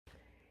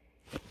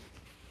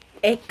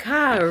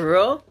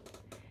Ekaaro,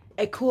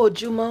 Eku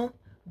Ojumo,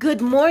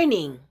 good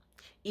morning.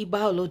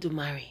 Iba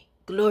Olodumare,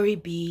 glory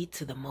be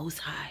to the Most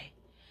High.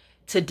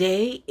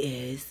 Today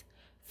is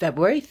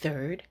February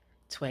 3rd,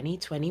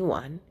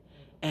 2021,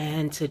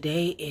 and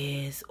today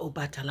is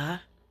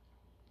Obatala,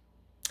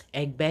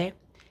 Egbe,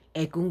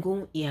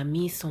 Egungun,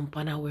 Iyaami,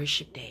 Sanpoona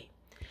worship day.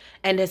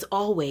 And as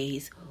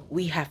always,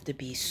 we have to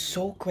be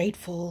so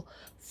grateful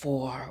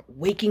for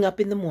waking up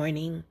in the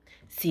morning,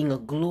 seeing a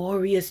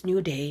glorious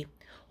new day.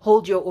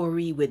 Hold your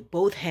ori with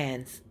both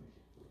hands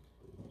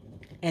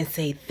and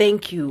say,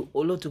 thank you,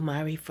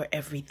 Olodumare, for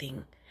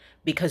everything.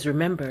 Because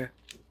remember,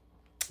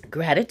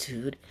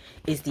 gratitude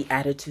is the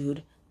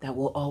attitude that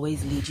will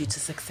always lead you to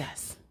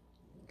success.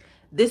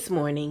 This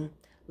morning,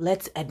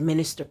 let's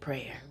administer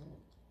prayer.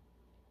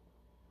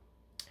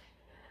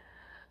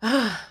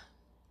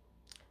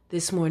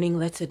 This morning,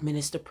 let's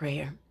administer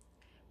prayer.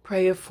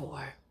 Prayer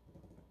for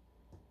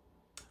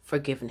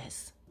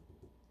forgiveness.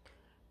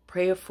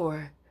 Prayer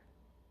for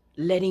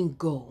letting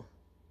go.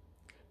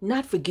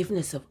 Not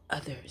forgiveness of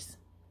others,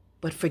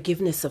 but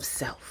forgiveness of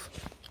self.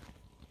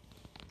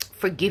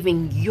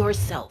 Forgiving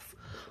yourself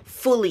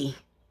fully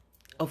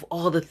of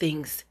all the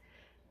things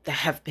that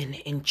have been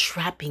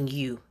entrapping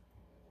you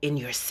in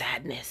your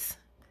sadness.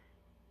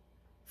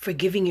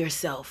 Forgiving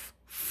yourself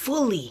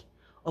fully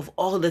of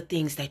all the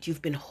things that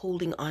you've been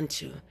holding on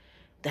to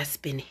that's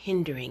been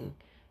hindering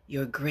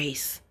your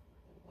grace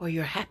or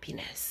your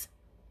happiness.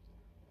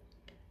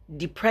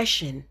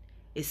 Depression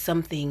is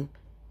something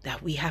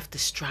that we have to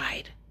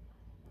stride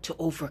to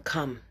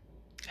overcome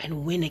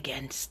and win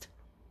against.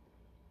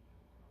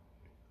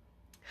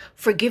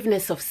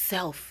 Forgiveness of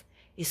self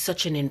is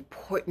such an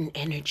important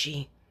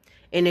energy,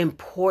 an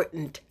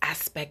important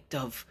aspect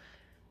of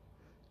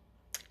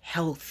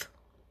health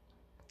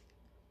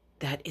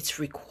that it's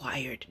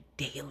required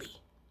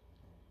daily.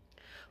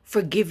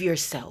 Forgive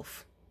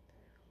yourself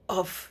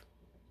of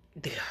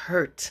the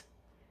hurt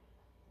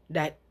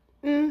that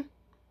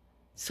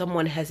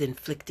someone has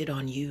inflicted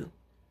on you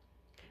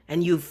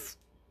and you've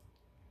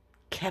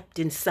kept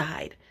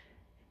inside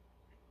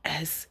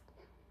as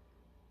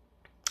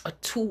a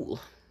tool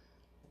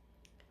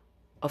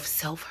of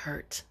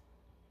self-hurt.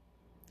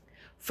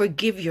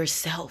 Forgive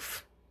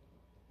yourself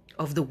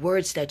of the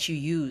words that you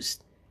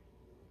used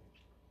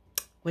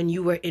when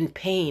you were in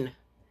pain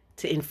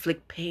to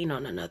inflict pain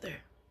on another.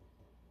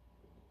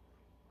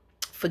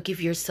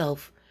 Forgive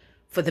yourself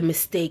for the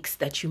mistakes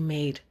that you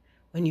made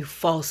when you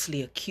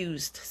falsely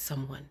accused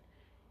someone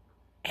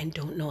and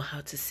don't know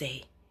how to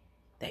say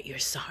that you're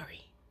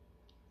sorry.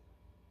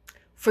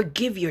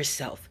 Forgive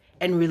yourself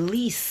and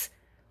release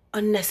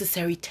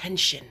unnecessary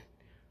tension,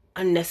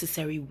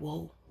 unnecessary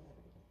woe,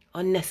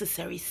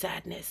 unnecessary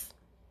sadness,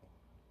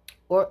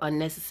 or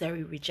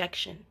unnecessary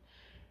rejection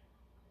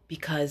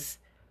because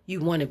you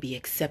want to be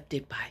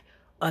accepted by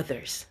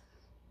others.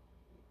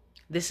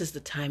 This is the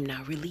time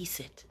now.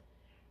 Release it.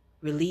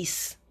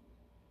 Release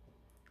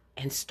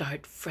and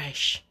start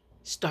fresh.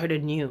 Start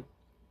anew.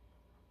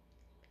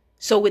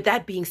 So with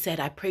that being said,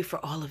 I pray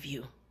for all of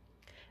you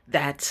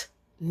that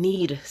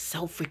need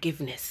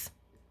self-forgiveness,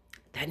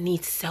 that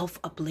need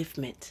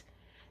self-upliftment,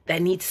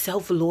 that need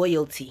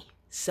self-loyalty,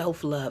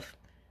 self-love,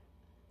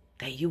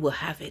 that you will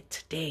have it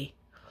today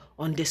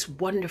on this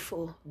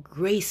wonderful,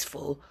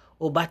 graceful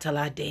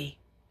Obatala day.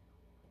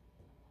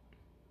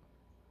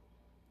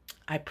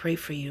 I pray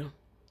for you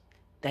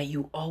that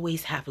you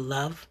always have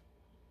love,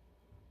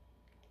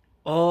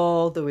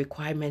 all the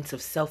requirements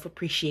of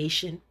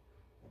self-appreciation,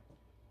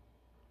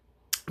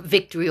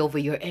 victory over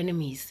your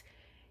enemies,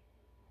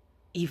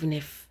 even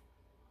if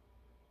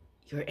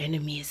your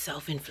enemy is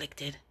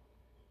self-inflicted,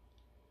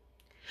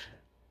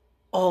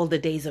 all the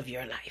days of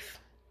your life.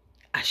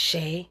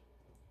 Ase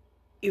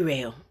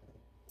Ireo.